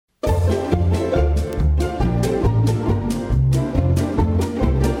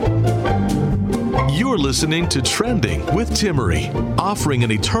listening to Trending with Timmerie, offering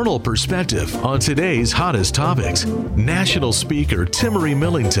an eternal perspective on today's hottest topics. National speaker Timmerie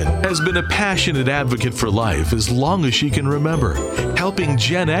Millington has been a passionate advocate for life as long as she can remember, helping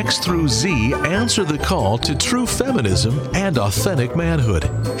Gen X through Z answer the call to true feminism and authentic manhood.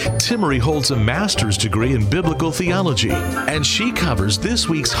 Timmerie holds a master's degree in biblical theology, and she covers this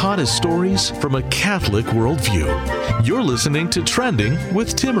week's hottest stories from a Catholic worldview. You're listening to Trending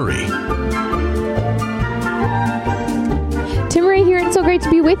with Timmerie. Timmerie here. It's so great to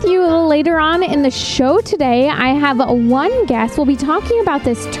be with you. A little later on in the show today, I have one guest. We'll be talking about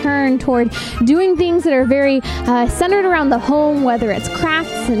this turn toward doing things that are very centered around the home, whether it's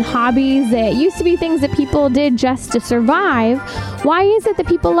crafts and hobbies that used to be things that people did just to survive. Why is it that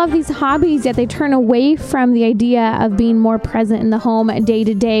people love these hobbies, yet they turn away from the idea of being more present in the home day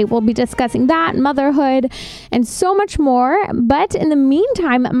to day? We'll be discussing that, motherhood, and so much more. But in the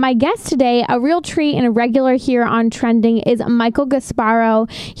meantime, my guest today, a real treat and a regular here on Trending, is Michael Gasparo.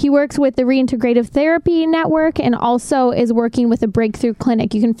 He works with the Reintegrative Therapy Network and also is working with the Breakthrough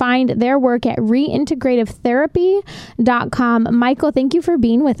Clinic. You can find their work at reintegrativetherapy.com. Michael, thank you for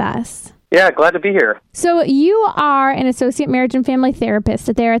being with us. Yeah, glad to be here. So you are an associate marriage and family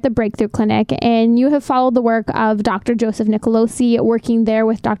therapist there at the Breakthrough Clinic, and you have followed the work of Dr. Joseph Nicolosi, working there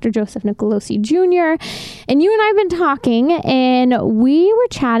with Dr. Joseph Nicolosi Jr. And you and I have been talking, and we were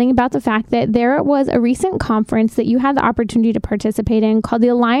chatting about the fact that there was a recent conference that you had the opportunity to participate in called the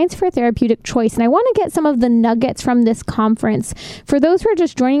Alliance for Therapeutic Choice. And I want to get some of the nuggets from this conference. For those who are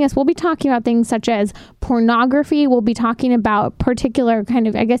just joining us, we'll be talking about things such as pornography. We'll be talking about particular kind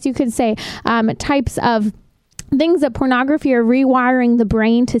of, I guess you could say, types of things that pornography are rewiring the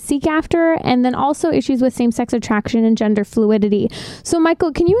brain to seek after, and then also issues with same-sex attraction and gender fluidity. So,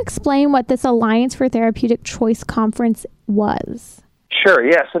 Michael, can you explain what this Alliance for Therapeutic Choice conference was? Sure,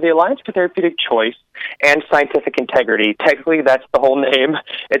 yeah. So the Alliance for Therapeutic Choice and Scientific Integrity, technically that's the whole name.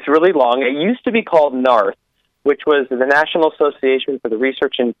 It's really long. It used to be called NARTH, which was the National Association for the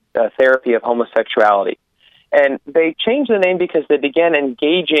Research and Therapy of Homosexuality. And they changed the name because they began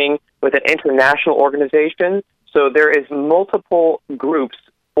engaging with an international organization. So there is multiple groups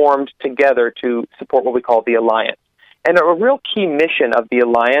formed together to support what we call the Alliance. And a real key mission of the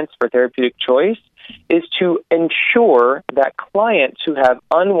Alliance for Therapeutic Choice is to ensure that clients who have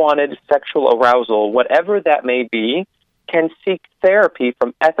unwanted sexual arousal, whatever that may be, can seek therapy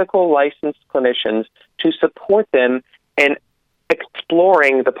from ethical licensed clinicians to support them in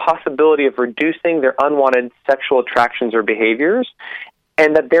exploring the possibility of reducing their unwanted sexual attractions or behaviors,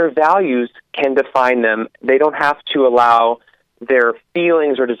 and that their values can define them. They don't have to allow their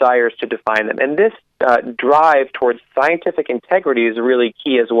feelings or desires to define them. And this drive towards scientific integrity is really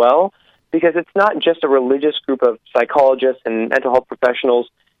key as well, because it's not just a religious group of psychologists and mental health professionals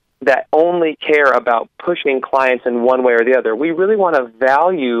that only care about pushing clients in one way or the other. We really want to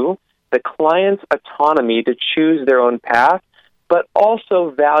value the client's autonomy to choose their own path, but also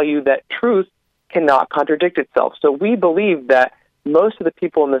value that truth cannot contradict itself. So we believe that most of the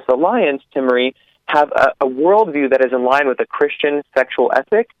people in this alliance, Timmerie, have a worldview that is in line with a Christian sexual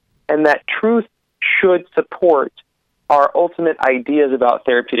ethic, and that truth should support our ultimate ideas about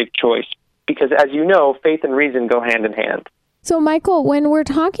therapeutic choice. Because as you know, faith and reason go hand in hand. So, Michael, when we're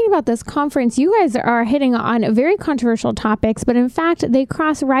talking about this conference, you guys are hitting on very controversial topics, but in fact, they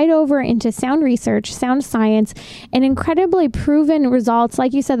cross right over into sound research, sound science, and incredibly proven results,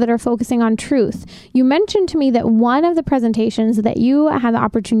 like you said, that are focusing on truth. You mentioned to me that one of the presentations that you had the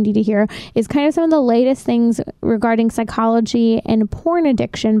opportunity to hear is kind of some of the latest things regarding psychology and porn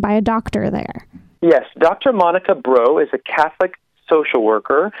addiction by a doctor there. Yes, Dr. Monica Bro is a Catholic social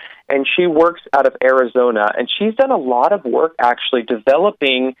worker, and she works out of Arizona, and she's done a lot of work actually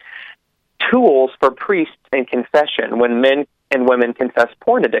developing tools for priests in confession when men and women confess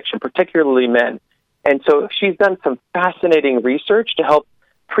porn addiction, particularly men. And so she's done some fascinating research to help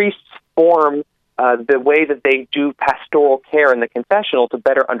priests form the way that they do pastoral care in the confessional to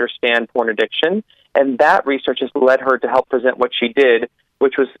better understand porn addiction. And that research has led her to help present what she did,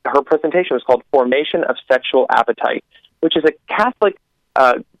 which was her presentation was called Formation of Sexual Appetite, which is a Catholic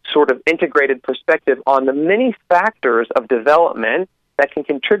sort of integrated perspective on the many factors of development that can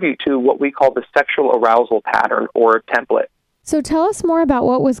contribute to what we call the sexual arousal pattern or template. So tell us more about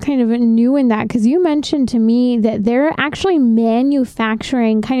what was kind of new in that, because you mentioned to me that they're actually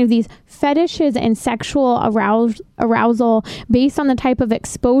manufacturing kind of these fetishes and sexual arousal based on the type of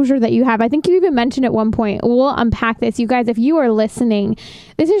exposure that you have. I think you even mentioned at one point. We'll unpack this. You guys, if you are listening,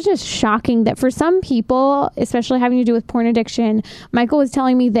 this is just shocking that for some people, especially having to do with porn addiction, Michael was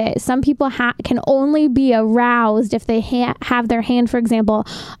telling me that some people can only be aroused if they have their hand, for example,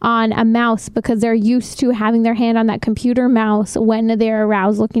 on a mouse because they're used to having their hand on that computer mouse when they're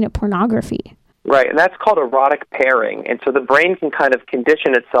aroused looking at pornography. Right, and that's called erotic pairing. And so the brain can kind of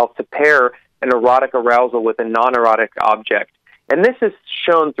condition itself to pair an erotic arousal with a non-erotic object. And this is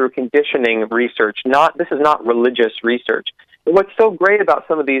shown through conditioning research. This is not religious research. And what's so great about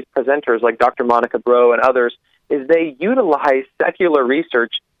some of these presenters, like Dr. Monica Bro and others, is they utilize secular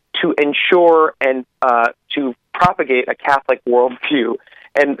research to ensure and to propagate a Catholic worldview.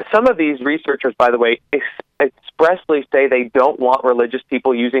 And some of these researchers, by the way, expressly say they don't want religious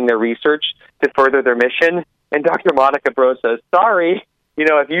people using their research to further their mission. And Dr. Monica Bro says, sorry,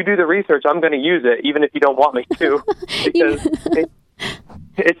 if you do the research, I'm going to use it, even if you don't want me to. Because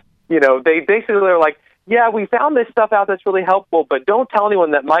they basically are like, yeah, we found this stuff out that's really helpful, but don't tell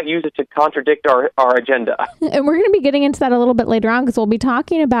anyone that might use it to contradict our agenda. And we're going to be getting into that a little bit later on, because we'll be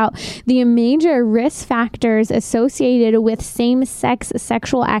talking about the major risk factors associated with same-sex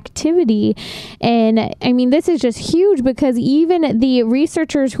sexual activity. And I mean, this is just huge, because even the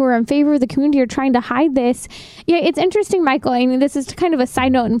researchers who are in favor of the community are trying to hide this. Yeah, it's interesting, Michael. I mean, this is kind of a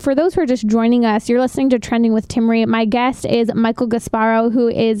side note. And for those who are just joining us, you're listening to Trending with Timmerie. My guest is Michael Gasparo, who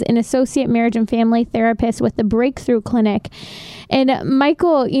is an associate marriage and family therapist with the Breakthrough Clinic. And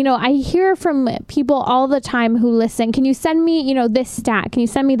Michael, I hear from people all the time who listen, can you send me, this stat? Can you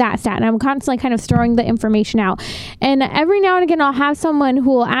send me that stat? And I'm constantly kind of throwing the information out. And every now and again, I'll have someone who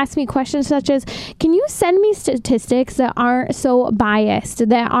will ask me questions such as, can you send me statistics that aren't so biased,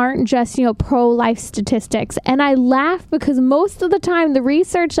 that aren't just, pro-life statistics? And I laugh, because most of the time, the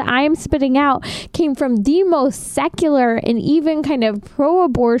research that I am spitting out came from the most secular and even kind of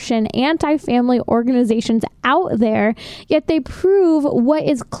pro-abortion, anti-family organizations out there, yet they prove what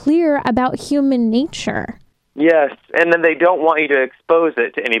is clear about human nature. Yes, and then they don't want you to expose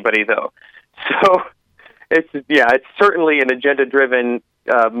it to anybody, though. So it's certainly an agenda-driven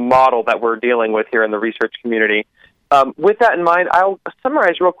model that we're dealing with here in the research community. With that in mind, I'll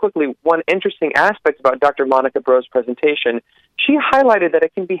summarize real quickly one interesting aspect about Dr. Monica Bro's presentation. She highlighted that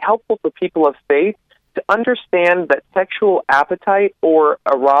it can be helpful for people of faith to understand that sexual appetite or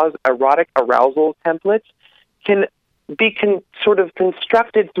erotic arousal templates can be sort of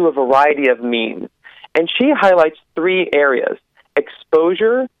constructed through a variety of means. And she highlights three areas: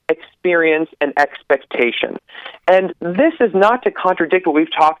 exposure, experience, and expectation. And this is not to contradict what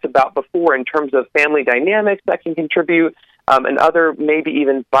we've talked about before in terms of family dynamics that can contribute, and other maybe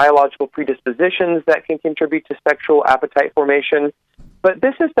even biological predispositions that can contribute to sexual appetite formation. But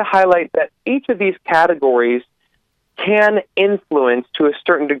this is to highlight that each of these categories can influence, to a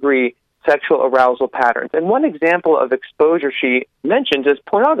certain degree, sexual arousal patterns. And one example of exposure she mentions is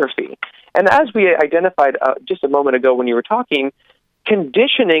pornography. And as we identified just a moment ago when you were talking,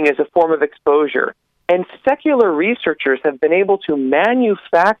 conditioning is a form of exposure. And secular researchers have been able to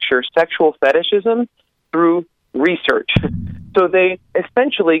manufacture sexual fetishism through research. So they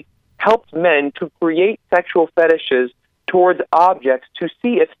essentially helped men to create sexual fetishes towards objects to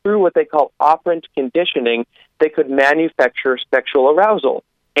see if through what they call operant conditioning, they could manufacture sexual arousal.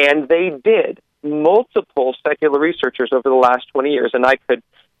 And they did. Multiple secular researchers over the last 20 years. And I could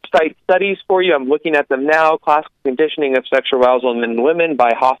cite studies for you. I'm looking at them now. Classical Conditioning of Sexual Arousal in Men and Women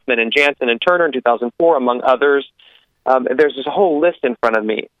by Hoffman and Jansen and Turner in 2004, among others. There's this whole list in front of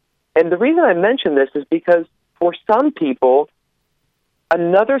me. And the reason I mention this is because for some people,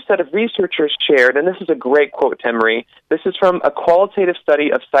 another set of researchers shared, and this is a great quote, Timmerie. This is from a qualitative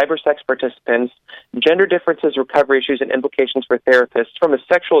study of cybersex participants, gender differences, recovery issues, and implications for therapists from a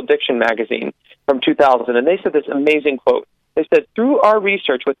sexual addiction magazine from 2000. And they said this amazing quote. They said, through our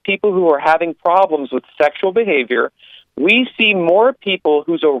research with people who are having problems with sexual behavior, we see more people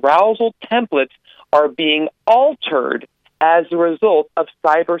whose arousal templates are being altered as a result of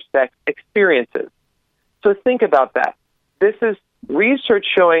cybersex experiences. So think about that. This is research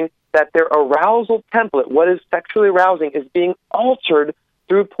showing that their arousal template, what is sexually arousing, is being altered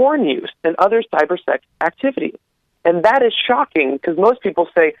through porn use and other cybersex activity. And that is shocking, because most people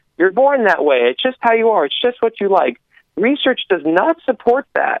say, you're born that way. It's just how you are. It's just what you like. Research does not support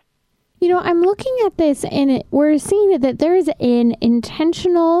that. I'm looking at this and we're seeing that there's an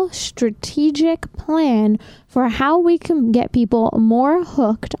intentional strategic plan for how we can get people more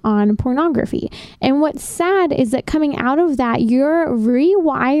hooked on pornography. And what's sad is that coming out of that, you're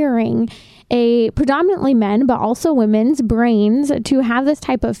rewiring a predominantly men, but also women's brains to have this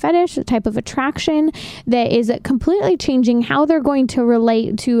type of fetish, a type of attraction that is completely changing how they're going to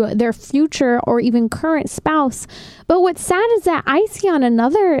relate to their future or even current spouse. But what's sad is that I see on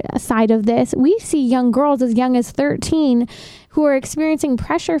another side of this, we see young girls as young as 13 who are experiencing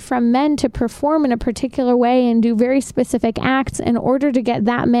pressure from men to perform in a particular way and do very specific acts in order to get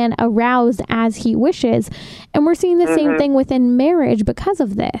that man aroused as he wishes. And we're seeing the same thing within marriage because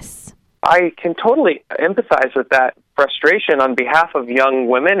of this. I can totally empathize with that frustration on behalf of young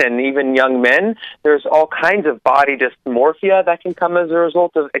women and even young men. There's all kinds of body dysmorphia that can come as a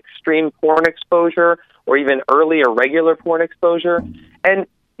result of extreme porn exposure or even early or regular porn exposure. And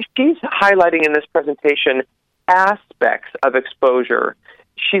she's highlighting in this presentation aspects of exposure.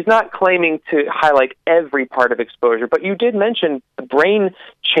 She's not claiming to highlight every part of exposure, but you did mention the brain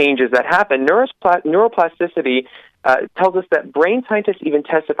changes that happen. Neuroplasticity tells us that brain scientists even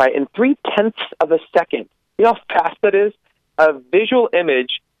testify in 0.3 of a second. You know how fast that is? A visual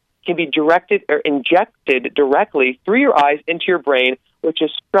image can be directed or injected directly through your eyes into your brain, which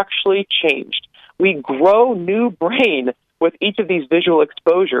is structurally changed. We grow new brain with each of these visual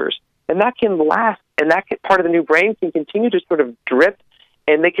exposures, and that can last, and that part of the new brain can continue to sort of drip,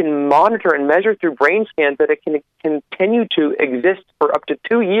 and they can monitor and measure through brain scans that it can continue to exist for up to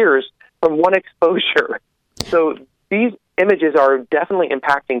 2 years from one exposure. So these images are definitely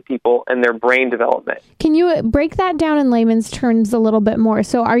impacting people and their brain development. Can you break that down in layman's terms a little bit more?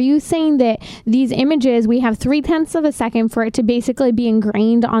 So are you saying that these images, we have 0.3 of a second for it to basically be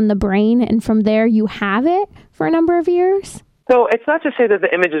ingrained on the brain, and from there you have it for a number of years? So it's not to say that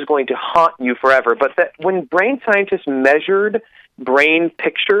the image is going to haunt you forever, but that when brain scientists measured brain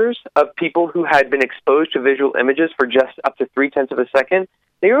pictures of people who had been exposed to visual images for just up to 0.3 of a second,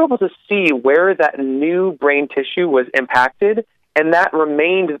 they were able to see where that new brain tissue was impacted, and that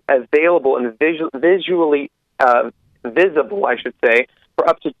remained available and visually visible, I should say, for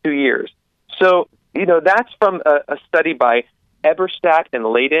up to 2 years. So, that's from a study by Eberstadt and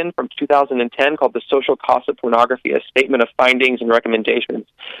Layden from 2010 called The Social Cost of Pornography, a Statement of Findings and Recommendations.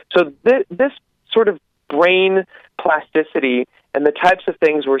 So this sort of brain plasticity and the types of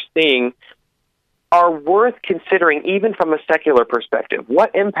things we're seeing are worth considering even from a secular perspective.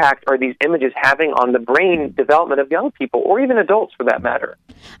 What impact are these images having on the brain development of young people, or even adults for that matter?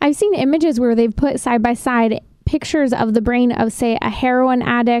 I've seen images where they've put side by side pictures of the brain of, say, a heroin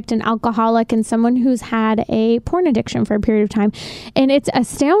addict, an alcoholic, and someone who's had a porn addiction for a period of time. And it's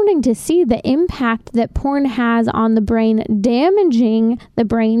astounding to see the impact that porn has on the brain, damaging the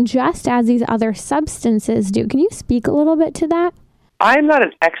brain just as these other substances do. Can you speak a little bit to that? I'm not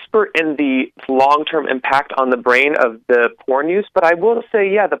an expert in the long-term impact on the brain of the porn use, but I will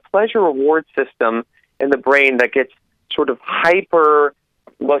say, the pleasure-reward system in the brain that gets sort of hyper,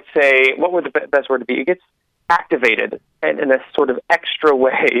 let's say, what would the best word to be? It gets activated in a sort of extra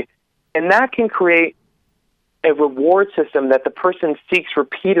way, and that can create a reward system that the person seeks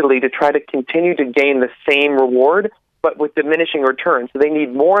repeatedly to try to continue to gain the same reward, but with diminishing returns. So they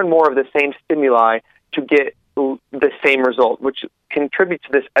need more and more of the same stimuli to get the same result, which contributes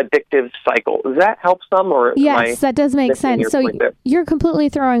to this addictive cycle. Does that help some? Or yes, that does make sense. So you're completely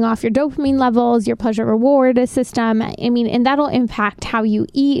throwing off your dopamine levels, your pleasure reward system. I mean, and that'll impact how you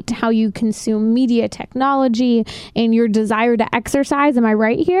eat, how you consume media technology, and your desire to exercise. Am I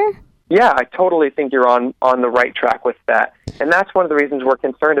right here? Yeah, I totally think you're on the right track with that. And that's one of the reasons we're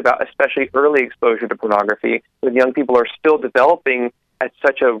concerned about, especially early exposure to pornography, when young people are still developing at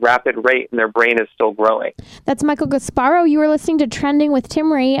such a rapid rate and their brain is still growing. That's Michael Gasparo. You are listening to Trending with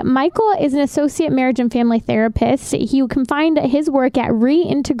Timmerie. Michael is an associate marriage and family therapist. You can find his work at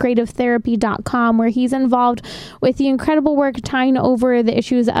reintegrativetherapy.com, where he's involved with the incredible work tying over the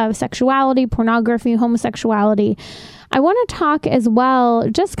issues of sexuality, pornography, homosexuality. I want to talk as well,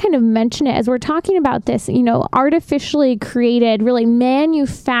 just kind of mention it as we're talking about this, artificially created, really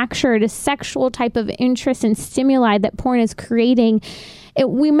manufactured sexual type of interest and stimuli that porn is creating.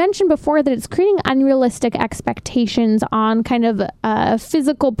 We mentioned before that it's creating unrealistic expectations on kind of a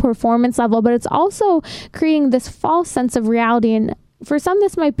physical performance level, but it's also creating this false sense of reality. And for some,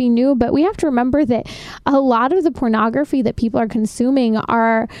 this might be new, but we have to remember that a lot of the pornography that people are consuming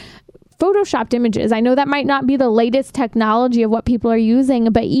are Photoshopped images. I know that might not be the latest technology of what people are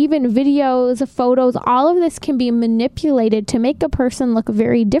using, but even videos, photos, all of this can be manipulated to make a person look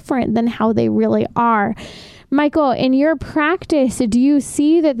very different than how they really are. Michael, in your practice, do you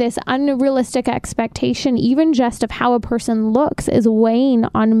see that this unrealistic expectation, even just of how a person looks, is weighing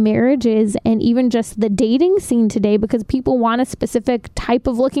on marriages and even just the dating scene today because people want a specific type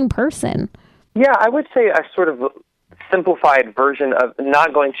of looking person? Yeah, I would say a sort of simplified version of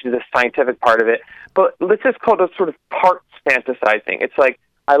not going to the scientific part of it, but let's just call it a sort of parts fantasizing. It's like,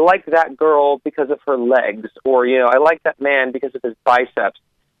 I like that girl because of her legs, or, I like that man because of his biceps.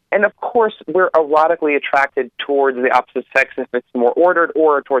 And of course, we're erotically attracted towards the opposite sex if it's more ordered,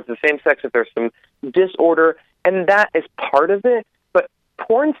 or towards the same sex if there's some disorder, and that is part of it. But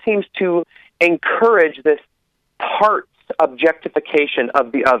porn seems to encourage this parts objectification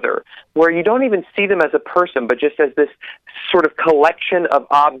of the other, where you don't even see them as a person, but just as this sort of collection of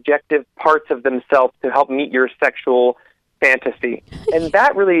objective parts of themselves to help meet your sexual fantasy. And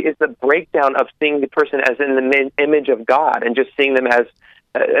that really is the breakdown of seeing the person as in the image of God and just seeing them as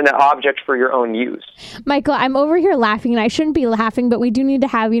an object for your own use. Michael, I'm over here laughing, and I shouldn't be laughing, but we do need to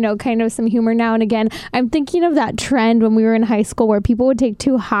have, kind of some humor now and again. I'm thinking of that trend when we were in high school where people would take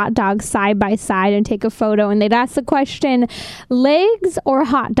two hot dogs side by side and take a photo, and they'd ask the question, legs or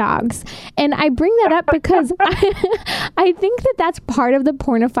hot dogs? And I bring that up because I think that that's part of the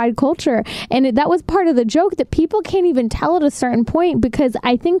pornified culture. And that was part of the joke, that people can't even tell at a certain point, because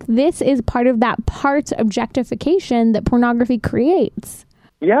I think this is part of that parts objectification that pornography creates.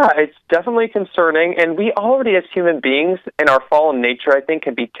 Yeah, it's definitely concerning, and we already as human beings in our fallen nature, I think,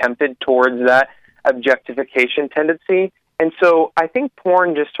 can be tempted towards that objectification tendency. And so I think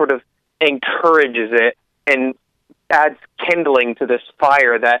porn just sort of encourages it and adds kindling to this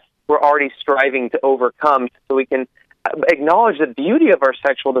fire that we're already striving to overcome, so we can acknowledge the beauty of our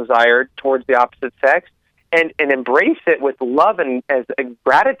sexual desire towards the opposite sex and embrace it with love and as a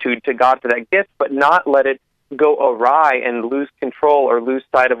gratitude to God for that gift, but not let it go awry and lose control or lose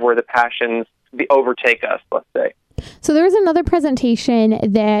sight of where the passions overtake us, let's say. So there was another presentation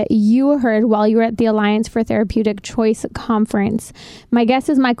that you heard while you were at the Alliance for Therapeutic Choice conference. My guest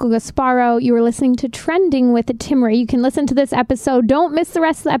is Michael Gasparo. You were listening to Trending with Timmerie. You can listen to this episode. Don't miss the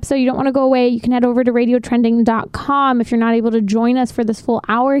rest of the episode. You don't want to go away. You can head over to radiotrending.com if you're not able to join us for this full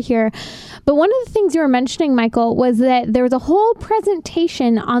hour here. But one of the things you were mentioning, Michael, was that there was a whole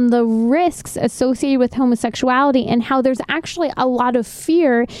presentation on the risks associated with homosexuality and how there's actually a lot of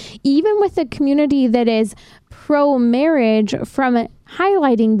fear, even with the community that is pro-marriage, from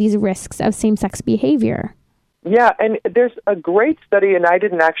highlighting these risks of same-sex behavior. Yeah, and there's a great study, and I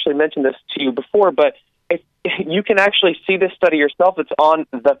didn't actually mention this to you before, but if you can actually see this study yourself. It's on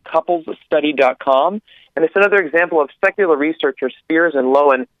thecouplesstudy.com, and it's another example of secular researchers Spears and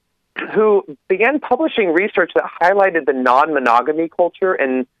Lowen, who began publishing research that highlighted the non-monogamy culture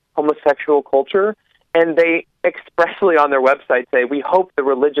and homosexual culture. And they expressly on their website say, we hope the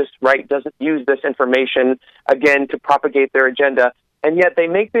religious right doesn't use this information, again, to propagate their agenda. And yet they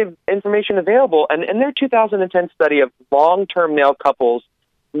make the information available. And in their 2010 study of long-term male couples,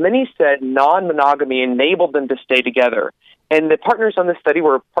 many said non-monogamy enabled them to stay together. And the partners on this study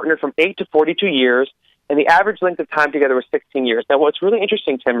were partnered from 8 to 42 years, and the average length of time together was 16 years. Now, what's really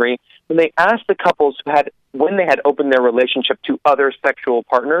interesting, Timmerie, when they asked the couples when they had opened their relationship to other sexual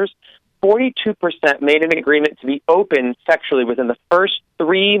partners, 42% made an agreement to be open sexually within the first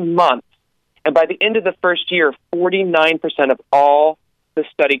 3 months. And by the end of the first year, 49% of all the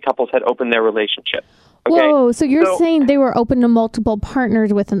study couples had opened their relationship. Okay? Whoa, so you're saying they were open to multiple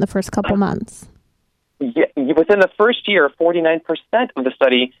partners within the first couple months? Yeah, within the first year, 49% of the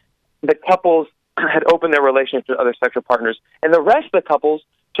study, the couples had opened their relationship to other sexual partners. And the rest of the couples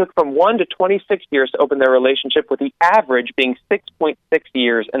took from 1 to 26 years to open their relationship, with the average being 6.6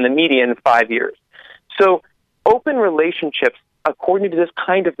 years and the median 5 years. So open relationships, according to this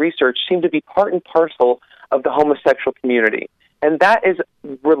kind of research, seem to be part and parcel of the homosexual community. And that is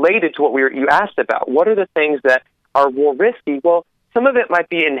related to what you asked about. What are the things that are more risky? Well, some of it might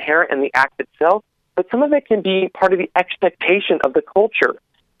be inherent in the act itself, but some of it can be part of the expectation of the culture.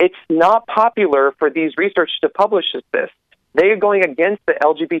 It's not popular for these researchers to publish this. They are going against the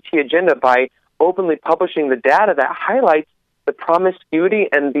LGBT agenda by openly publishing the data that highlights the promiscuity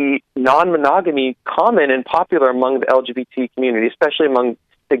and the non-monogamy common and popular among the LGBT community, especially among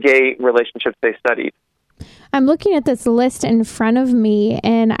the gay relationships they studied. I'm looking at this list in front of me,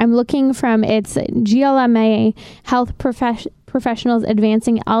 and I'm looking from its GLMA Health Professionals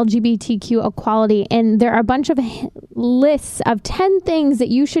Advancing LGBTQ Equality, and there are a bunch of lists of 10 things that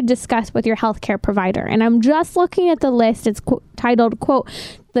you should discuss with your healthcare provider. And I'm just looking at the list. It's titled, quote,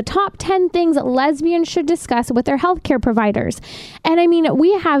 the top 10 things lesbians should discuss with their healthcare providers. And I mean,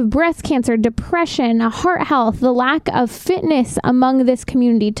 we have breast cancer, depression, heart health, the lack of fitness among this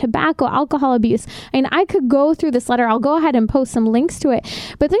community, tobacco, alcohol abuse. And I could go through this letter. I'll go ahead and post some links to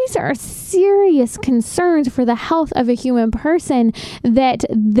it. But these are serious concerns for the health of a human person that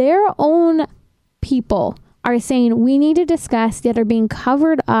their own people are saying we need to discuss that are being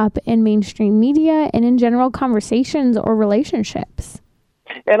covered up in mainstream media and in general conversations or relationships.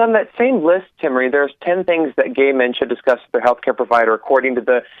 And on that same list, Timmery, there's 10 things that gay men should discuss with their healthcare provider according to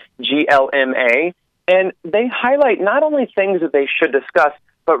the GLMA. And they highlight not only things that they should discuss,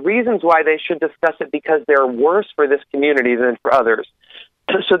 but reasons why they should discuss it because they're worse for this community than for others.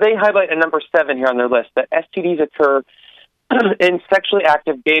 So they highlight a number 7 here on their list, that STDs occur in sexually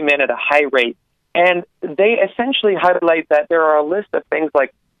active gay men at a high rate. And they essentially highlight that there are a list of things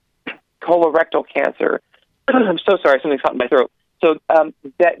like colorectal cancer. I'm so sorry, something's caught in my throat. So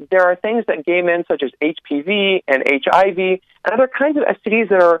that there are things that gay men, such as HPV and HIV and other kinds of STDs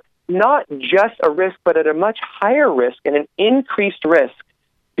that are not just a risk, but at a much higher risk and an increased risk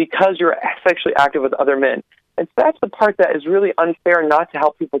because you're sexually active with other men. And so that's the part that is really unfair not to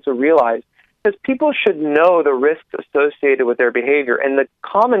help people to realize. Because people should know the risks associated with their behavior. And the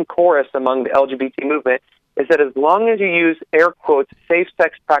common chorus among the LGBT movement is that as long as you use, air quotes, safe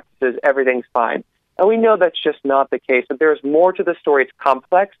sex practices, everything's fine. And we know that's just not the case. That there's more to the story. It's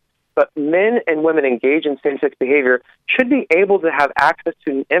complex, but men and women engaged in same-sex behavior should be able to have access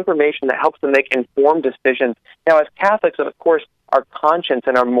to information that helps them make informed decisions. Now, as Catholics, of course, our conscience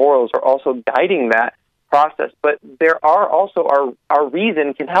and our morals are also guiding that process. But there are also our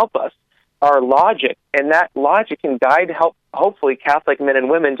reason can help us. Our logic, and that logic can guide, hopefully, Catholic men and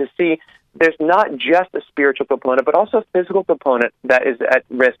women to see there's not just a spiritual component, but also a physical component that is at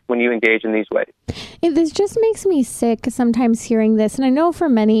risk when you engage in these ways. This just makes me sick sometimes hearing this. And I know for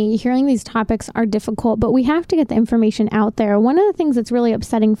many, hearing these topics are difficult, but we have to get the information out there. One of the things that's really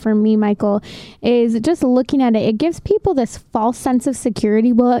upsetting for me, Michael, is just looking at it. It gives people this false sense of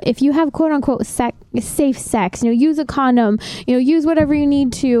security. Well, if you have quote unquote safe sex, use a condom, use whatever you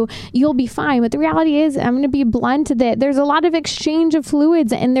need to, you'll be fine. But the reality is, I'm going to be blunt, that there's a lot of exchange of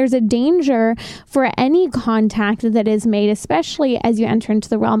fluids and there's a danger for any contact that is made, especially as you enter into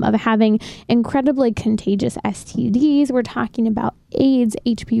the realm of having incredibly contagious STDs. We're talking about AIDS,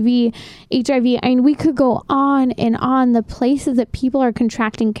 HPV, HIV. I mean, we could go on and on. The places that people are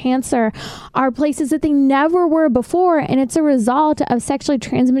contracting cancer are places that they never were before, and it's a result of sexually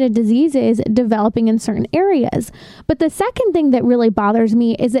transmitted diseases developing in certain areas. But the second thing that really bothers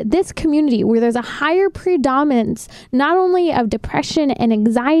me is that this community, where there's a higher predominance not only of depression and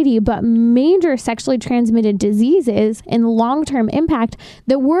anxiety, but major sexually transmitted diseases and long-term impact,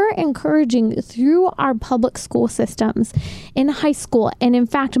 that we're encouraging through our public school systems, in high school, and in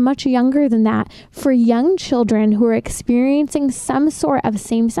fact much younger than that, for young children who are experiencing some sort of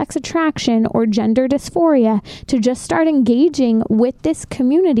same-sex attraction or gender dysphoria to just start engaging with this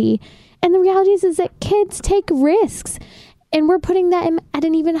community. And the reality is that kids take risks, and we're putting them at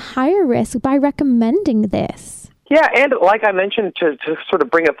an even higher risk by recommending this. Yeah, and like I mentioned, to sort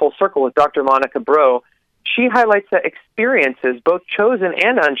of bring it full circle with Dr. Monica Bro, she highlights that experiences, both chosen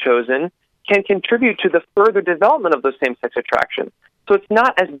and unchosen, can contribute to the further development of those same-sex attractions. So it's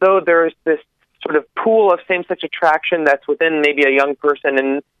not as though there's this sort of pool of same-sex attraction that's within maybe a young person,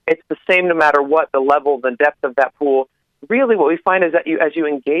 and it's the same no matter what, the level, the depth of that pool. Really what we find is that as you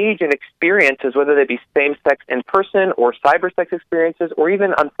engage in experiences, whether they be same-sex in person or cyber-sex experiences, or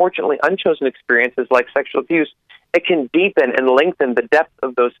even, unfortunately, unchosen experiences like sexual abuse, it can deepen and lengthen the depth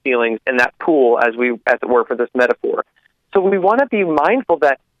of those feelings in that pool, as it were, for this metaphor. So we want to be mindful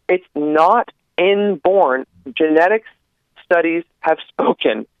that it's not inborn. Genetics studies have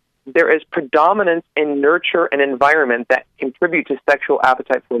spoken. There is predominance in nurture and environment that contribute to sexual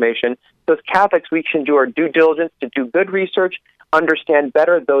appetite formation. So as Catholics, we can do our due diligence to do good research, understand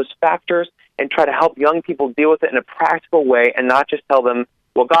better those factors, and try to help young people deal with it in a practical way and not just tell them,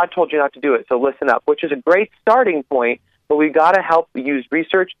 well, God told you not to do it, so listen up, which is a great starting point, but we've got to help use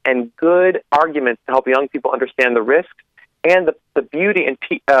research and good arguments to help young people understand the risks and the beauty and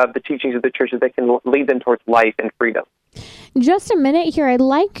the teachings of the church that can lead them towards life and freedom. Just a minute here. I'd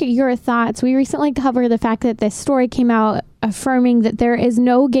like your thoughts. We recently covered the fact that this story came out affirming that there is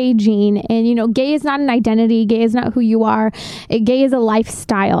no gay gene, and gay is not an identity, gay is not who you are, gay is a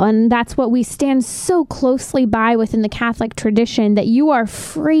lifestyle, and that's what we stand so closely by within the Catholic tradition, that you are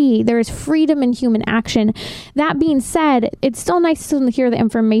free. There is freedom in human action. That being said, it's still nice to hear the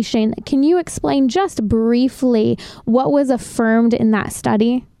information. Can you explain just briefly what was affirmed in that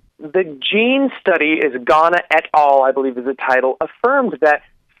study? The gene study is Ghana et al., I believe is the title, affirmed that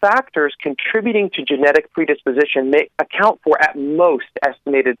factors contributing to genetic predisposition may account for at most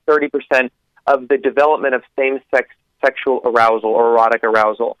estimated 30% of the development of same-sex sexual arousal or erotic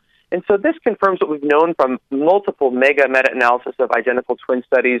arousal. And so this confirms what we've known from multiple meta-analysis of identical twin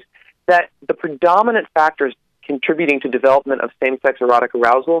studies, that the predominant factors contributing to development of same-sex erotic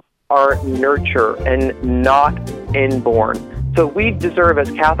arousal are nurture and not inborn. So we deserve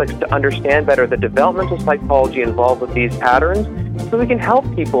as Catholics to understand better the developmental psychology involved with these patterns so we can help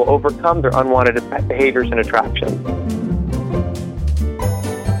people overcome their unwanted behaviors and attractions.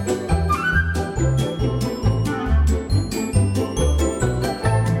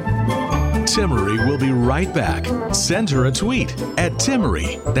 Timmerie will be right back. Send her a tweet at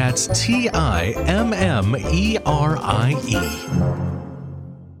Timmerie. That's TIMMERIE.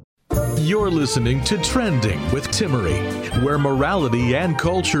 You're listening to Trending with Timmerie, where morality and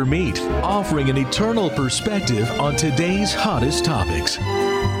culture meet, offering an eternal perspective on today's hottest topics.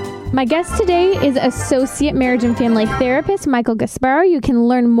 My guest today is Associate Marriage and Family Therapist Michael Gasparo. You can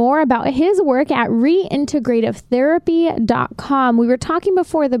learn more about his work at reintegrativetherapy.com. We were talking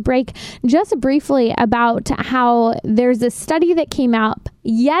before the break just briefly about how there's a study that came out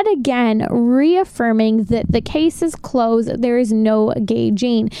yet again reaffirming that the case is closed. There is no gay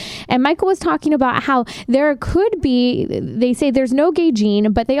gene. And Michael was talking about how there could be, they say there's no gay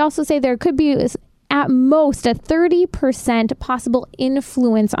gene, but they also say there could be at most a 30% possible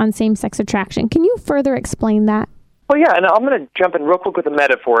influence on same-sex attraction. Can you further explain that? Well, yeah, and I'm going to jump in real quick with a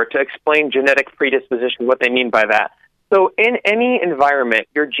metaphor to explain genetic predisposition, what they mean by that. So in any environment,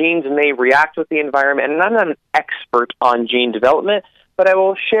 your genes may react with the environment, and I'm not an expert on gene development, but I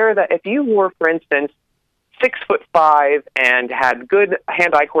will share that if you were, for instance, 6'5" and had good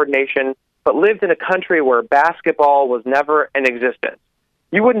hand-eye coordination, but lived in a country where basketball was never in existence,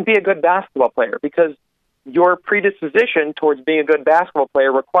 you wouldn't be a good basketball player because your predisposition towards being a good basketball player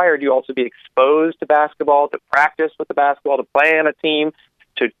required you also be exposed to basketball, to practice with the basketball, to play on a team,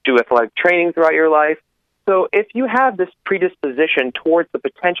 to do athletic training throughout your life. So if you have this predisposition towards the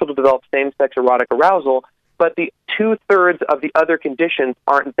potential to develop same-sex erotic arousal, but the 2/3 of the other conditions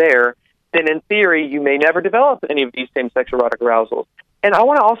aren't there, then in theory you may never develop any of these same-sex erotic arousals. And I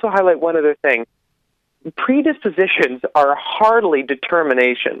want to also highlight one other thing. Predispositions are hardly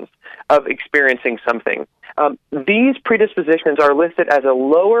determinations of experiencing something. These predispositions are listed as a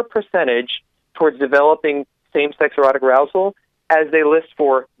lower percentage towards developing same-sex erotic arousal as they list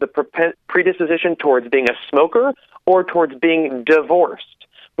for the predisposition towards being a smoker or towards being divorced,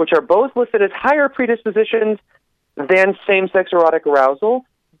 which are both listed as higher predispositions than same-sex erotic arousal.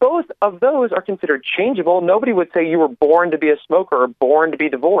 Both of those are considered changeable. Nobody would say you were born to be a smoker or born to be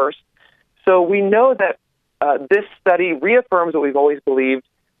divorced. So we know that this study reaffirms what we've always believed,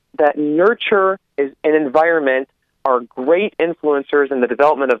 that nurture and environment are great influencers in the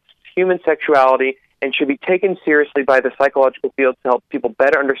development of human sexuality and should be taken seriously by the psychological field to help people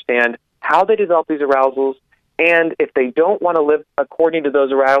better understand how they develop these arousals, and if they don't want to live according to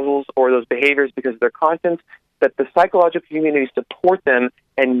those arousals or those behaviors because of their conscience, that the psychological community support them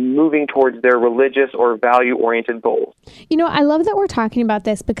and moving towards their religious or value-oriented goals. You know, I love that we're talking about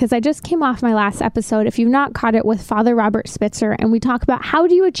this because I just came off my last episode, if you've not caught it, with Father Robert Spitzer, and we talk about how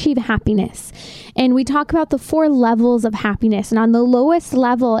do you achieve happiness? And we talk about the 4 levels of happiness. And on the lowest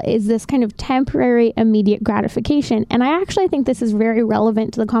level is this kind of temporary, immediate gratification. And I actually think this is very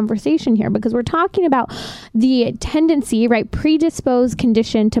relevant to the conversation here because we're talking about the tendency, right, predisposed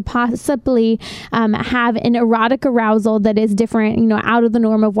condition to possibly have an erotic arousal that is different, you know, out of the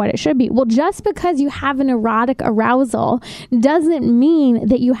norm of what it should be. Well, just because you have an erotic arousal doesn't mean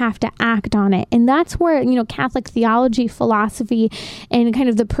that you have to act on it. And that's where, you know, Catholic theology, philosophy, and kind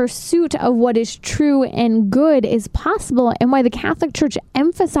of the pursuit of what is true and good is possible, and why the Catholic Church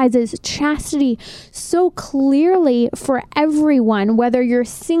emphasizes chastity so clearly for everyone, whether you're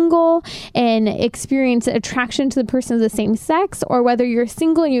single and experience attraction to the person of the same sex, or whether you're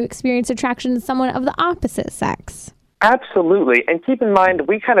single and you experience attraction to someone of the opposite sex. Absolutely. And keep in mind,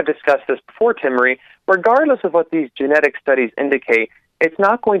 we kind of discussed this before, Timmerie, regardless of what these genetic studies indicate, it's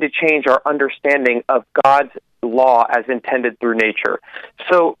not going to change our understanding of God's law as intended through nature.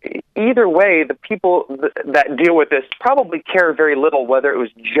 So either way, the people that deal with this probably care very little whether it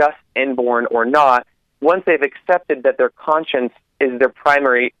was just inborn or not, once they've accepted that their conscience is their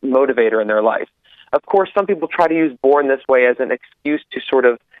primary motivator in their life. Of course, some people try to use born this way as an excuse to sort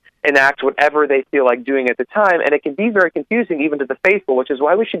of enact whatever they feel like doing at the time, and it can be very confusing even to the faithful, which is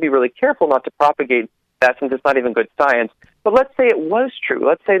why we should be really careful not to propagate that since it's not even good science. But let's say it was true.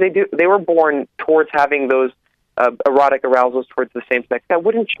 Let's say they were born towards having those erotic arousals towards the same sex. That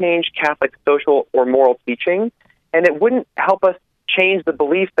wouldn't change Catholic social or moral teaching, and it wouldn't help us change the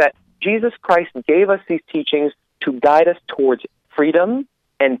belief that Jesus Christ gave us these teachings to guide us towards freedom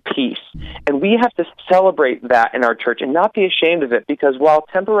and peace. And we have to celebrate that in our church and not be ashamed of it, because while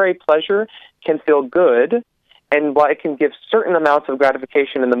temporary pleasure can feel good, and while it can give certain amounts of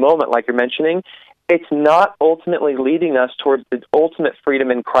gratification in the moment, like you're mentioning, it's not ultimately leading us towards the ultimate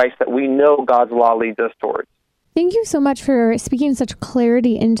freedom in Christ that we know God's law leads us towards. Thank you so much for speaking such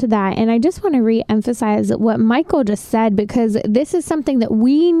clarity into that. And I just want to re-emphasize what Michael just said, because this is something that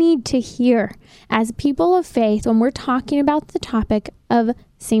we need to hear as people of faith when we're talking about the topic of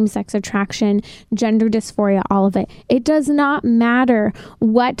same-sex attraction, gender dysphoria, all of it. It does not matter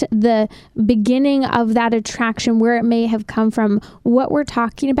what the beginning of that attraction, where it may have come from. What we're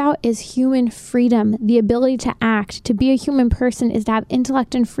talking about is human freedom. The ability to act, to be a human person, is to have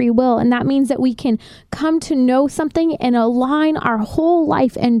intellect and free will. And that means that we can come to know something and align our whole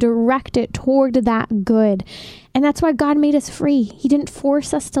life and direct it toward that good. And that's why God made us free. He didn't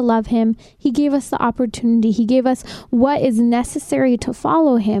force us to love him. He gave us the opportunity. He gave us what is necessary to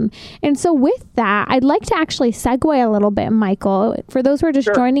follow him. And so with that, I'd like to actually segue a little bit, Michael. For those who are just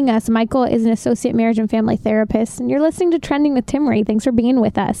joining us, Michael is an associate marriage and family therapist, and you're listening to Trending with Timmerie. Thanks for being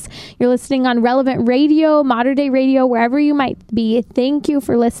with us. You're listening on Relevant Radio, Modern Day Radio, wherever you might be. Thank you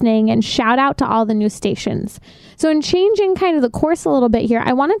for listening, and shout out to all the news stations. So in changing kind of the course a little bit here,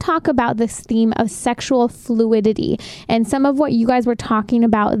 I want to talk about this theme of sexual fluidity and some of what you guys were talking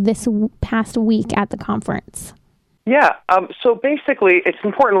about this past week at the conference. Yeah, so basically it's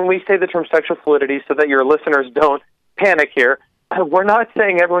important when we say the term sexual fluidity so that your listeners don't panic here. We're not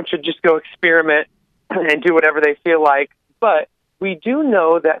saying everyone should just go experiment and do whatever they feel like, but we do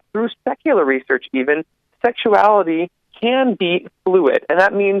know that through secular research even, sexuality can be fluid, and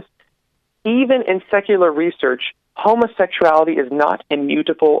that means even in secular research, homosexuality is not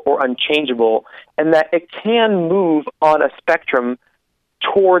immutable or unchangeable, and that it can move on a spectrum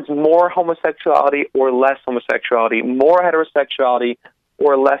towards more homosexuality or less homosexuality, more heterosexuality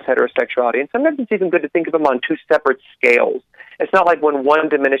or less heterosexuality. And sometimes it's even good to think of them on two separate scales. It's not like when one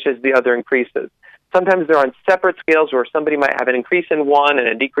diminishes, the other increases. Sometimes they're on separate scales where somebody might have an increase in one and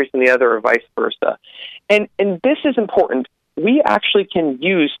a decrease in the other, or vice versa. And this is important. We actually can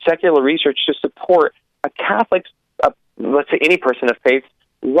use secular research to support a Catholic's, let's say any person of faith,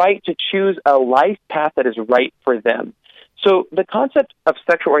 right to choose a life path that is right for them. So the concept of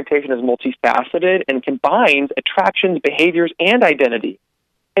sexual orientation is multifaceted and combines attractions, behaviors, and identity.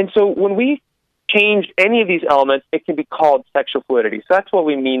 And so when we change any of these elements, it can be called sexual fluidity. So that's what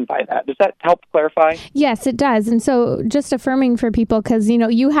we mean by that. Does that help clarify? Yes, it does. And so just affirming for people, because, you know,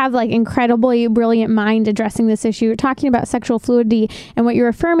 you have like incredibly brilliant mind addressing this issue. You're talking about sexual fluidity, and what you're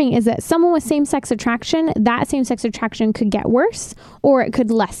affirming is that someone with same-sex attraction, that same-sex attraction could get worse or it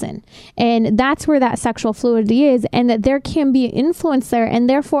could lessen. And that's where that sexual fluidity is, and that there can be influence there, and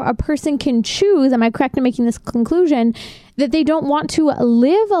therefore a person can choose, am I correct in making this conclusion, that they don't want to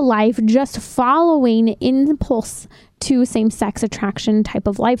live a life just following impulse to same-sex attraction type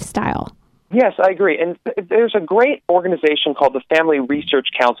of lifestyle? Yes, I agree. And there's a great organization called the Family Research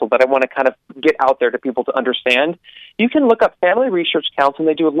Council that I want to kind of get out there to people to understand. You can look up Family Research Council, and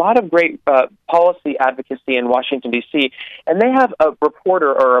they do a lot of great policy advocacy in Washington, D.C., and they have a reporter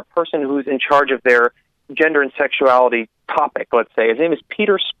or a person who's in charge of their gender and sexuality topic, let's say. His name is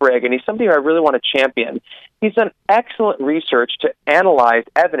Peter Sprigg, and he's somebody I really want to champion. He's done excellent research to analyze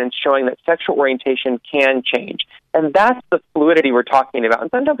evidence showing that sexual orientation can change. And that's the fluidity we're talking about.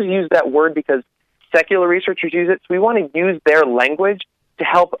 And sometimes we use that word because secular researchers use it, so we want to use their language to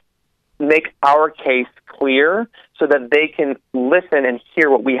help make our case clear so that they can listen and hear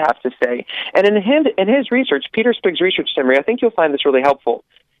what we have to say. And in his research, Peter Sprigg's research summary, I think you'll find this really helpful.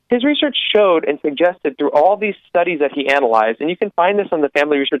 His research showed and suggested through all these studies that he analyzed, and you can find this on the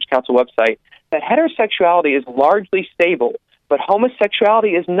Family Research Council website, that heterosexuality is largely stable, but homosexuality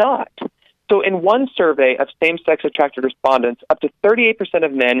is not. So in one survey of same-sex attracted respondents, up to 38%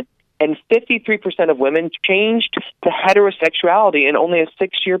 of men and 53% of women changed to heterosexuality in only a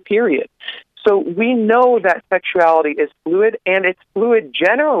 6-year period. So we know that sexuality is fluid, and it's fluid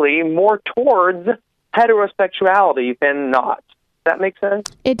generally more towards heterosexuality than not. Does that make sense?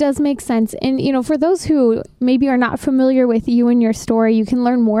 It does make sense. And, you know, for those who maybe are not familiar with you and your story, you can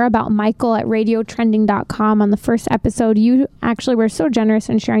learn more about Michael at radiotrending.com. On the first episode, you actually were so generous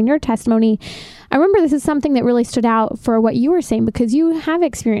in sharing your testimony I remember this is something that really stood out for what you were saying, because you have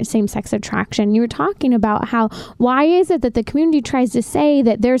experienced same-sex attraction. You were talking about how, why is it that the community tries to say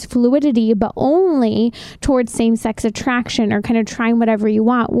that there's fluidity, but only towards same-sex attraction or kind of trying whatever you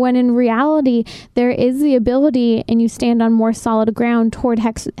want, when in reality, there is the ability, and you stand on more solid ground toward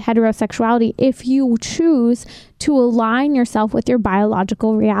heterosexuality if you choose to align yourself with your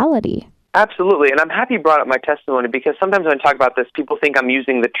biological reality. Absolutely, and I'm happy you brought up my testimony, because sometimes when I talk about this, people think I'm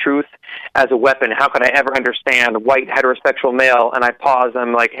using the truth as a weapon. How could I ever understand white heterosexual male? And I pause, and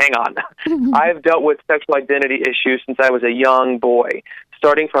I'm like, hang on. I've dealt with sexual identity issues since I was a young boy,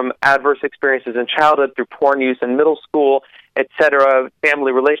 starting from adverse experiences in childhood through porn use in middle school, etc.,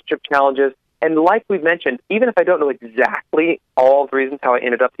 family relationship challenges. And like we've mentioned, even if I don't know exactly all the reasons how I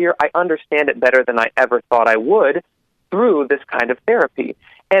ended up here, I understand it better than I ever thought I would through this kind of therapy.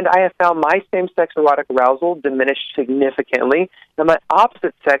 And I have found my same-sex erotic arousal diminish significantly, and my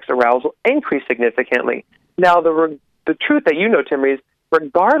opposite-sex arousal increase significantly. Now, the truth that you know, Timmery, is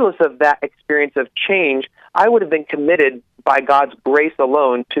regardless of that experience of change, I would have been committed by God's grace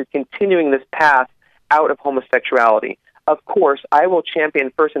alone to continuing this path out of homosexuality. Of course, I will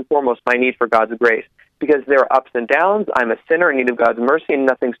champion first and foremost my need for God's grace, because there are ups and downs. I'm a sinner in need of God's mercy, and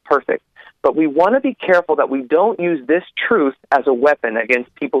nothing's perfect. But we want to be careful that we don't use this truth as a weapon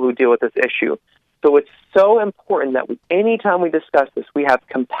against people who deal with this issue. So it's so important that anytime we discuss this, we have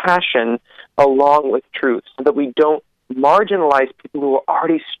compassion along with truth, so that we don't marginalize people who are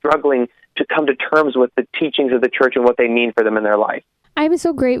already struggling to come to terms with the teachings of the church and what they mean for them in their life. I'm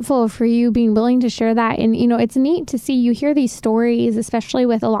so grateful for you being willing to share that. And, it's neat to see you hear these stories, especially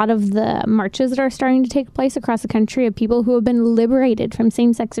with a lot of the marches that are starting to take place across the country of people who have been liberated from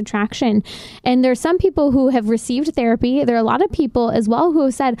same-sex attraction. And there's some people who have received therapy. There are a lot of people as well who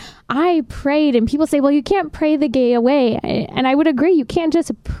have said, I prayed. And people say, well, you can't pray the gay away. And I would agree. You can't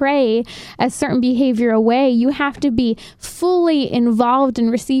just pray a certain behavior away. You have to be fully involved in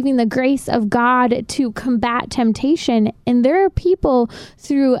receiving the grace of God to combat temptation. And there are people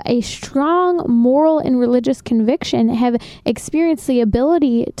through a strong moral and religious conviction have experienced the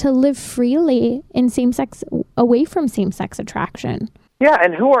ability to live freely in away from same-sex attraction. Yeah,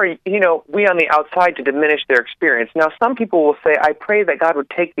 and who are, we on the outside to diminish their experience? Now, some people will say, I pray that God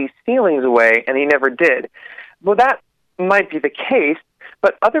would take these feelings away, and he never did. Well, that might be the case,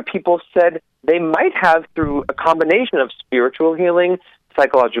 but other people said they might have, through a combination of spiritual healing,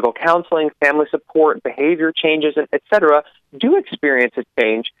 psychological counseling, family support, behavior changes, etc., do experience a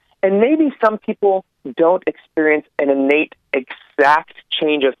change. And maybe some people don't experience an innate, exact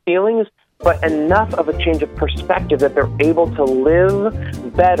change of feelings, but enough of a change of perspective that they're able to live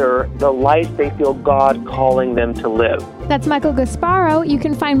better the life they feel God calling them to live. That's Michael Gasparo. You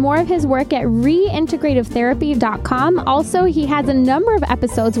can find more of his work at reintegrative.com. Also, he has a number of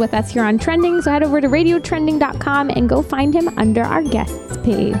episodes with us here on Trending, so head over to radiotrending.com and go find him under our guests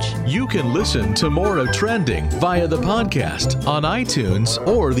page. You can listen to more of Trending via the podcast on iTunes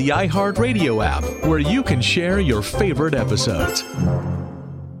or the iHeartRadio app, where you can share your favorite episodes.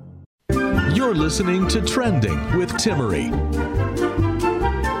 You're listening to Trending with Timmery.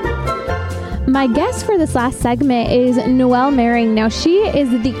 My guest for this last segment is Noelle Mering. Now, she is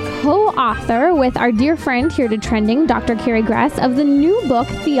the co-author with our dear friend here to Trending, Dr. Carrie Gress, of the new book,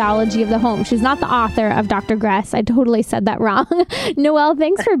 Theology of the Home. She's not the author of Dr. Gress. I totally said that wrong. Noelle,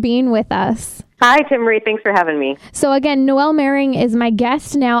 thanks for being with us. Hi, Timmery. Thanks for having me. So again, Noelle Mering is my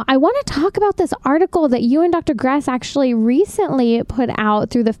guest now. I want to talk about this article that you and Dr. Gress actually recently put out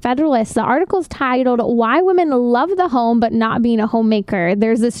through the Federalist. The article is titled, Why Women Love the Home But Not Being a Homemaker.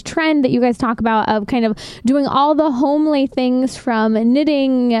 There's this trend that you guys talk about of kind of doing all the homely things, from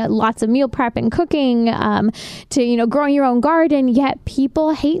knitting, lots of meal prep and cooking, to, growing your own garden. Yet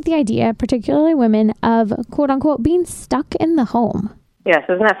people hate the idea, particularly women, of quote unquote being stuck in the home. Yes,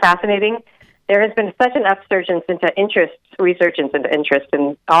 isn't that fascinating? There has been such an upsurgence into resurgence into interest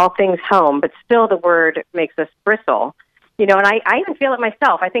in all things home, but still the word makes us bristle. And I even feel it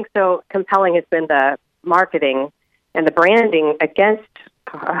myself. I think so compelling has been the marketing and the branding against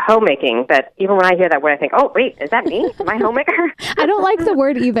homemaking that even when I hear that word, I think, oh, wait, is that me? Am I a homemaker? I don't like the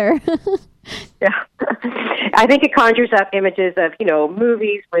word either. Yeah. I think it conjures up images of,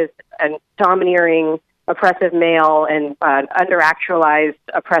 movies with a domineering, oppressive male and underactualized,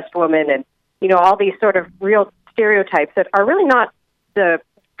 oppressed woman, and all these sort of real stereotypes that are really not the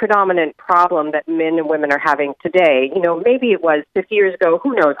predominant problem that men and women are having today. Maybe it was 50 years ago.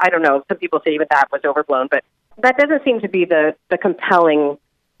 Who knows? I don't know. Some people say even that was overblown, but that doesn't seem to be the compelling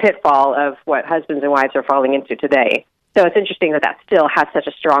pitfall of what husbands and wives are falling into today. So it's interesting that still has such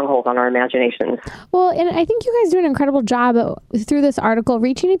a stronghold on our imaginations. Well, and I think you guys do an incredible job through this article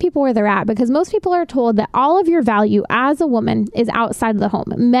reaching to people where they're at, because most people are told that all of your value as a woman is outside of the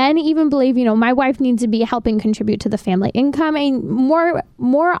home. Men even believe, my wife needs to be helping contribute to the family income. And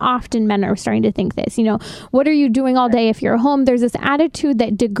more often men are starting to think this, what are you doing all day if you're home? There's this attitude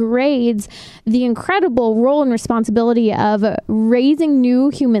that degrades the incredible role and responsibility of raising new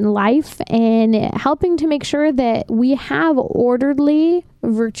human life and helping to make sure that we have orderly,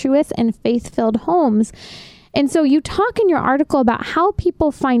 virtuous, and faith-filled homes. And so you talk in your article about how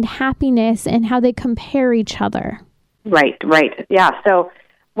people find happiness and how they compare each other. Right. Yeah. So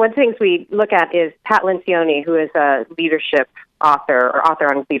one of the things we look at is Pat Lencioni, who is a leadership author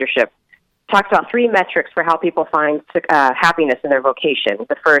on leadership, talks about 3 metrics for how people find happiness in their vocation.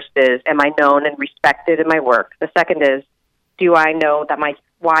 The first is, am I known and respected in my work? The second is, do I know that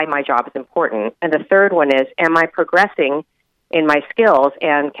why my job is important? And the third one is, am I progressing in my skills,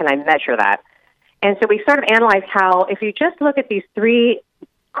 and can I measure that? And so we sort of analyze how, if you just look at these 3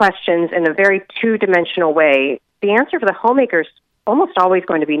 questions in a very two-dimensional way, the answer for the homemaker is almost always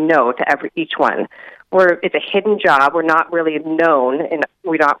going to be no to each one. It's a hidden job. We're not really known, and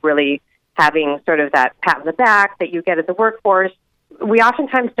we're not really having sort of that pat on the back that you get at the workforce. We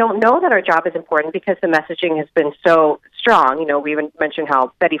oftentimes don't know that our job is important because the messaging has been so strong. We even mentioned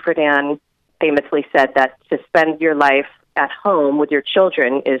how Betty Friedan famously said that to spend your life at home with your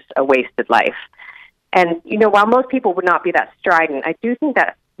children is a wasted life. And, while most people would not be that strident, I do think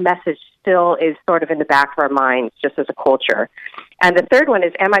that message still is sort of in the back of our minds just as a culture. And the third one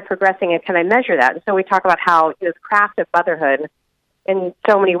is, am I progressing and can I measure that? And so we talk about how the craft of motherhood in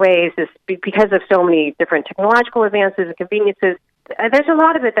so many ways is because of so many different technological advances and conveniences. There's a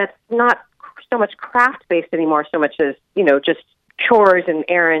lot of it that's not so much craft-based anymore, so much as, just chores and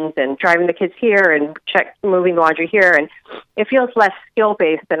errands and driving the kids here and moving the laundry here. And it feels less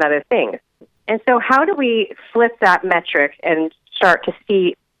skill-based than other things. And so how do we flip that metric and start to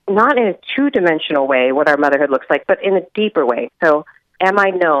see, not in a two-dimensional way, what our motherhood looks like, but in a deeper way? So am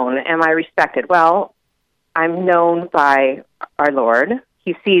I known? Am I respected? Well, I'm known by our Lord.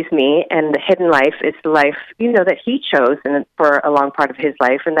 He sees me, and the hidden life is the life, that He chose for a long part of His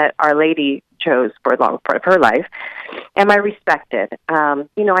life, and that Our Lady chose for a long part of her life. Am I respected?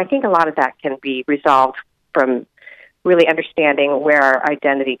 I think a lot of that can be resolved from really understanding where our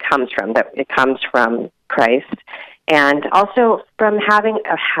identity comes from, that it comes from Christ, and also from having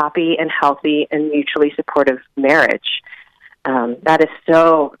a happy and healthy and mutually supportive marriage. That is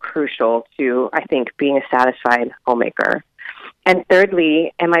so crucial to, I think, being a satisfied homemaker. And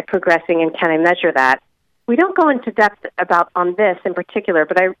thirdly, am I progressing and can I measure that? We don't go into depth on this in particular,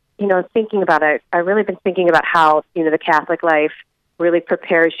 but thinking about it, I've really been thinking about how, the Catholic life really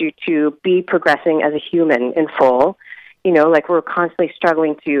prepares you to be progressing as a human in full. Like we're constantly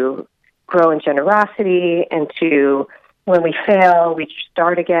struggling to grow in generosity and to, when we fail, we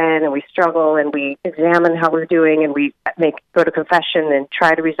start again and we struggle and we examine how we're doing and we go to confession and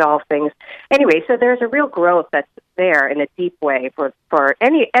try to resolve things. Anyway, so there's a real growth that's there in a deep way for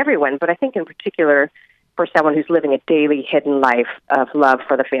everyone, but I think in particular for someone who's living a daily hidden life of love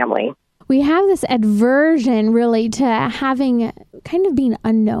for the family. We have this aversion really to having kind of being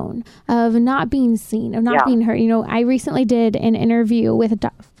unknown, of not being seen, of not being heard. I recently did an interview with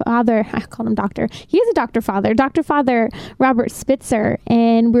Father, I called him Doctor. He is a Dr. Father Robert Spitzer,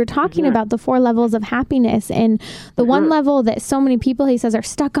 and we were talking about the 4 levels of happiness. And the one level that so many people, he says, are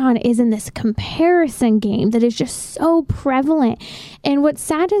stuck on is in this comparison game that is just so prevalent. And what's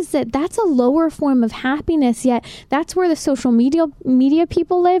sad is that that's a lower form of happiness, yet that's where the social media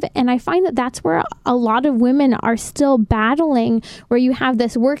people live. And I find that that's where a lot of women are still battling, where you have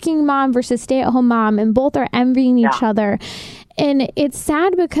this working mom versus stay-at-home mom, and both are envying each other. And it's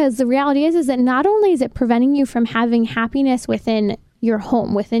sad because the reality is that not only is it preventing you from having happiness within your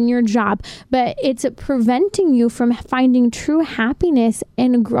home, within your job, but it's preventing you from finding true happiness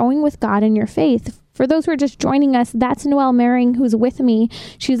and growing with God in your faith. For those who are just joining us, that's Noelle Mering, who's with me.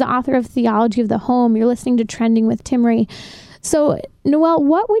 She's the author of Theology of the Home. You're listening to Trending with Timmerie. So, Noelle,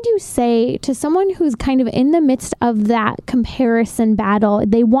 what would you say to someone who's kind of in the midst of that comparison battle?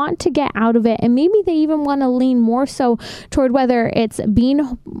 They want to get out of it, and maybe they even want to lean more so toward whether it's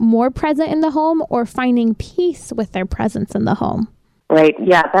being more present in the home or finding peace with their presence in the home. Right.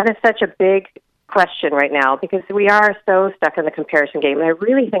 Yeah, that is such a big question right now because we are so stuck in the comparison game. And I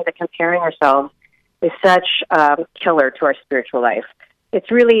really think that comparing ourselves is such a killer to our spiritual life. It's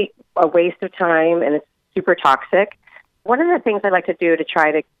really a waste of time, and it's super toxic. One of the things I like to do to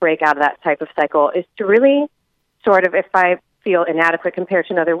try to break out of that type of cycle is to really sort of, if I feel inadequate compared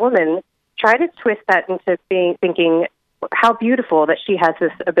to another woman, try to twist that into thinking, how beautiful that she has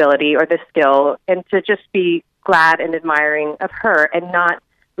this ability or this skill, and to just be glad and admiring of her and not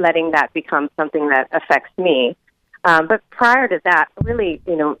letting that become something that affects me. But prior to that, really,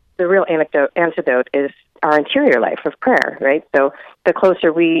 the real antidote is our interior life of prayer, right? So the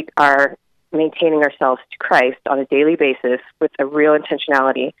closer we are maintaining ourselves to Christ on a daily basis with a real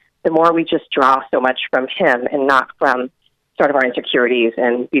intentionality, the more we just draw so much from Him and not from sort of our insecurities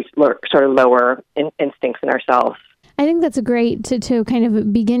and these sort of lower instincts in ourselves. I think that's great to kind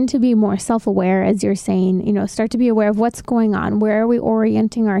of begin to be more self-aware, as you're saying, start to be aware of what's going on, where are we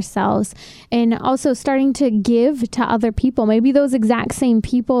orienting ourselves, and also starting to give to other people, maybe those exact same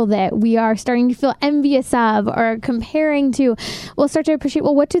people that we are starting to feel envious of or comparing to. We'll start to appreciate,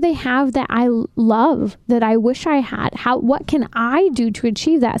 what do they have that I love, that I wish I had? What can I do to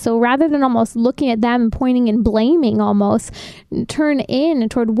achieve that? So rather than almost looking at them and pointing and blaming, almost turn in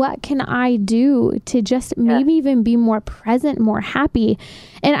toward what can I do to just maybe even be more present, more happy.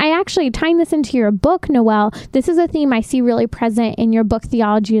 And I actually, tying this into your book, Noelle, this is a theme I see really present in your book,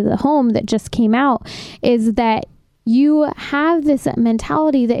 Theology of the Home, that just came out, is that you have this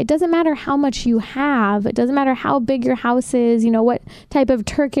mentality that it doesn't matter how much you have, it doesn't matter how big your house is, what type of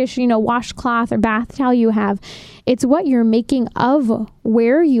Turkish, washcloth or bath towel you have. It's what you're making of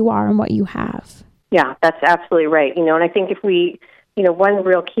where you are and what you have. Yeah, that's absolutely right. And I think if we, one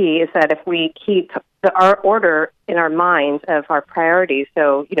real key is that if we keep our order in our minds of our priorities,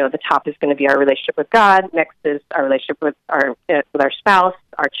 so, the top is going to be our relationship with God, next is our relationship with our spouse,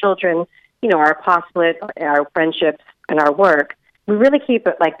 our children, our apostolate, our friendships, and our work, we really keep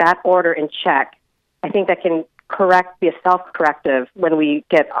it like that order in check. I think that can be a self-corrective when we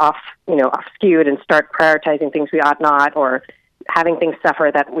get off skewed and start prioritizing things we ought not, or having things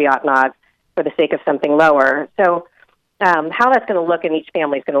suffer that we ought not for the sake of something lower. So how that's going to look in each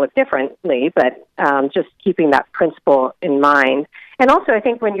family is going to look differently, but just keeping that principle in mind. And also, I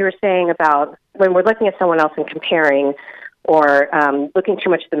think when you were saying about when we're looking at someone else and comparing, or looking too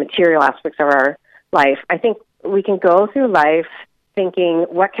much at the material aspects of our life, I think we can go through life thinking,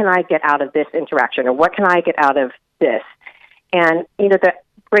 what can I get out of this interaction, or what can I get out of this? And, the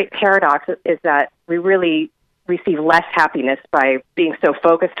great paradox is that we really receive less happiness by being so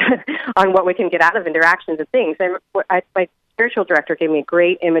focused on what we can get out of interactions and things. And my spiritual director gave me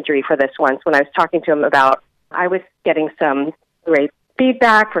great imagery for this once when I was talking to him about, I was getting some great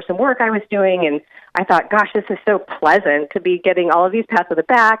feedback for some work I was doing, and I thought, gosh, this is so pleasant to be getting all of these pats on the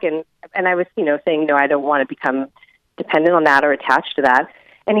back, and I was, saying, no, I don't want to become dependent on that or attached to that.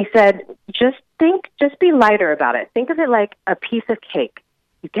 And he said, just be lighter about it. Think of it like a piece of cake.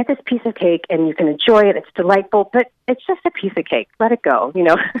 You get this piece of cake and you can enjoy it. It's delightful, but it's just a piece of cake. Let it go, And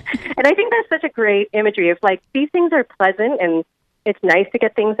I think that's such a great imagery of these things are pleasant and it's nice to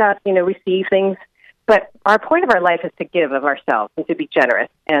get things out, receive things. But our point of our life is to give of ourselves and to be generous.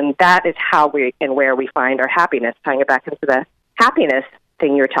 And that is how we and where we find our happiness, tying it back into the happiness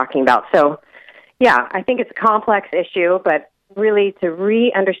thing you were talking about. So, yeah, I think it's a complex issue, but really to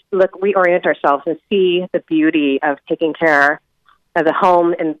reorient ourselves and see the beauty of taking care of the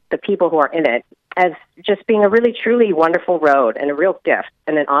home and the people who are in it as just being a really, truly wonderful road and a real gift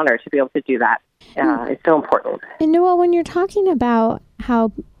and an honor to be able to do that. It's so important. And Noelle, when you're talking about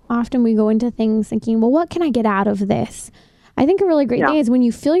how often we go into things thinking, well, what can I get out of this? I think a really great thing is when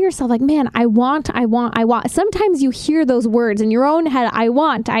you feel yourself like, man, I want. Sometimes you hear those words in your own head, I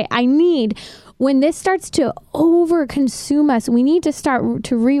want, I need. When this starts to over-consume us, we need to start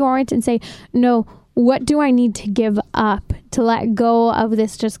to reorient and say, no, what do I need to give up to let go of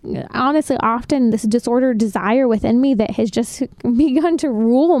this, just honestly, often this disordered desire within me that has just begun to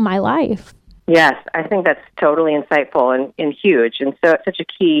rule my life? Yes, I think that's totally insightful and huge. And so it's such a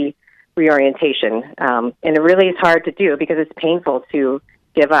key reorientation. And it really is hard to do because it's painful to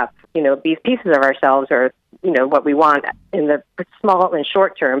give up. These pieces of ourselves are, what we want in the small and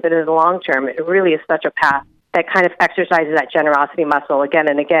short term, but in the long term, it really is such a path that kind of exercises that generosity muscle again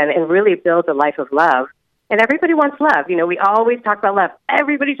and again and really builds a life of love. And everybody wants love. We always talk about love.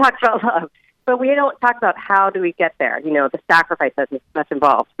 Everybody talks about love. But we don't talk about how do we get there, the sacrifice that's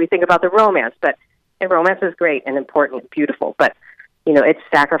involved. We think about the romance, and romance is great and important and beautiful, but, it's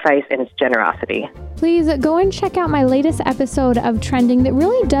sacrifice and it's generosity. Please go and check out my latest episode of Trending that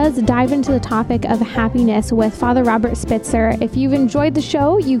really does dive into the topic of happiness with Father Robert Spitzer. If you've enjoyed the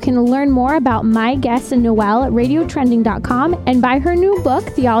show, you can learn more about my guest Noelle at radiotrending.com and buy her new book,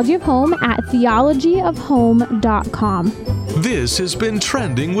 Theology of Home, at theologyofhome.com. This has been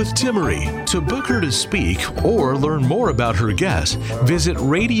Trending with Timmerie. To book her to speak or learn more about her guests, visit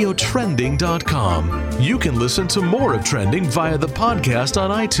radiotrending.com. You can listen to more of Trending via the podcast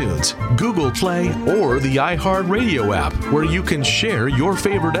on iTunes, Google Play, or the iHeartRadio app, where you can share your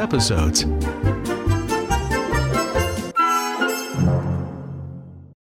favorite episodes.